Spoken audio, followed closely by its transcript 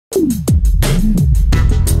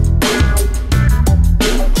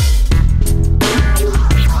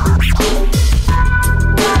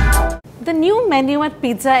menu at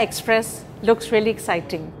Pizza Express looks really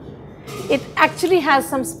exciting. It actually has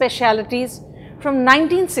some specialities from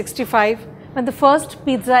 1965 when the first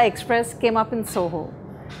Pizza Express came up in Soho.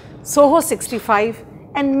 Soho 65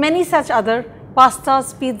 and many such other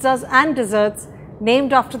pastas, pizzas and desserts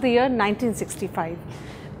named after the year 1965.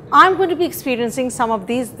 I'm going to be experiencing some of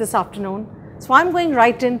these this afternoon, so I'm going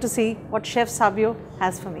right in to see what Chef Savio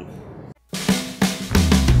has for me.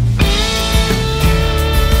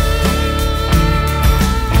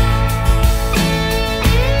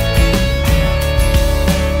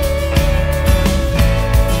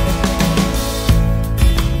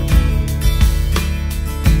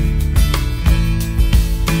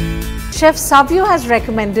 Chef Savio has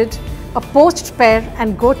recommended a poached pear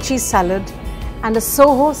and goat cheese salad and a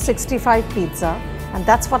Soho 65 pizza, and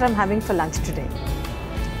that's what I'm having for lunch today.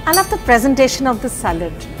 I love the presentation of this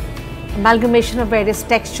salad, amalgamation of various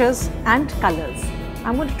textures and colors.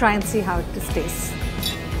 I'm going to try and see how it tastes.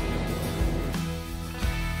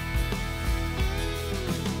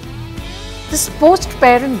 This poached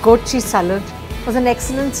pear and goat cheese salad was an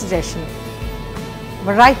excellent suggestion.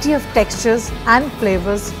 Variety of textures and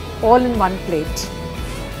flavors all in one plate.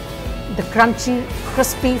 The crunchy,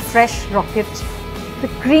 crispy, fresh rocket, the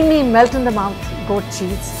creamy melt in the mouth goat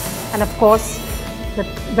cheese, and of course the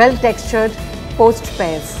well textured poached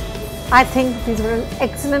pears. I think these were an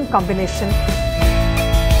excellent combination.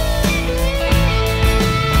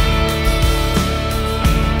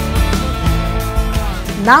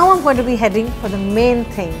 Now I'm going to be heading for the main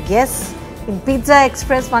thing. Yes, in Pizza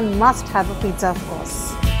Express one must have a pizza, of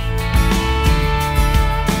course.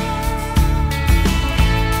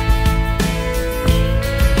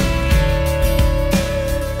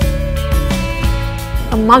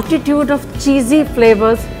 A multitude of cheesy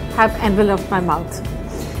flavors have enveloped my mouth.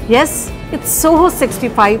 Yes, it's Soho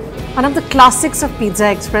 65, one of the classics of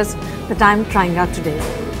Pizza Express that I'm trying out today.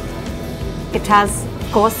 It has,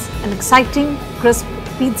 of course, an exciting, crisp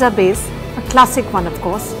pizza base, a classic one of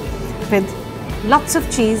course, with lots of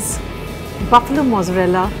cheese, buffalo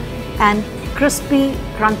mozzarella and crispy,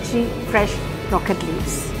 crunchy, fresh rocket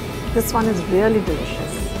leaves. This one is really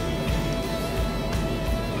delicious.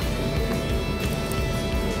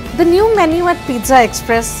 The new menu at Pizza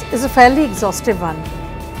Express is a fairly exhaustive one.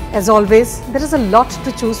 As always, there is a lot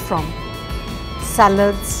to choose from.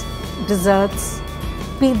 Salads, desserts,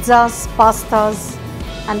 pizzas, pastas,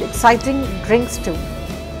 and exciting drinks too.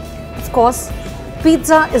 Of course,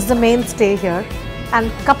 pizza is the mainstay here,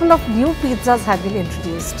 and a couple of new pizzas have been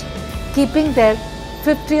introduced, keeping their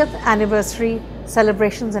 50th anniversary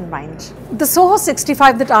celebrations in mind. The Soho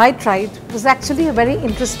 65 that I tried was actually a very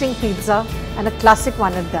interesting pizza and a classic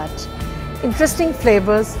one at that. Interesting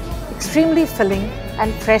flavors, extremely filling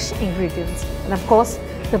and fresh ingredients. And of course,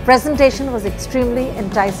 the presentation was extremely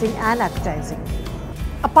enticing and appetizing.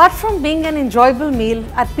 Apart from being an enjoyable meal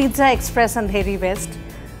at Pizza Express and Andheri West,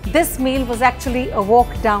 this meal was actually a walk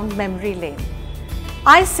down memory lane.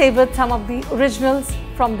 I savoured some of the originals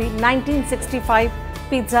from the 1965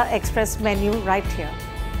 Pizza Express menu right here.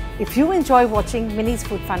 If you enjoy watching Minnie's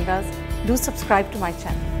Food Fundas, do subscribe to my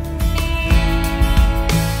channel.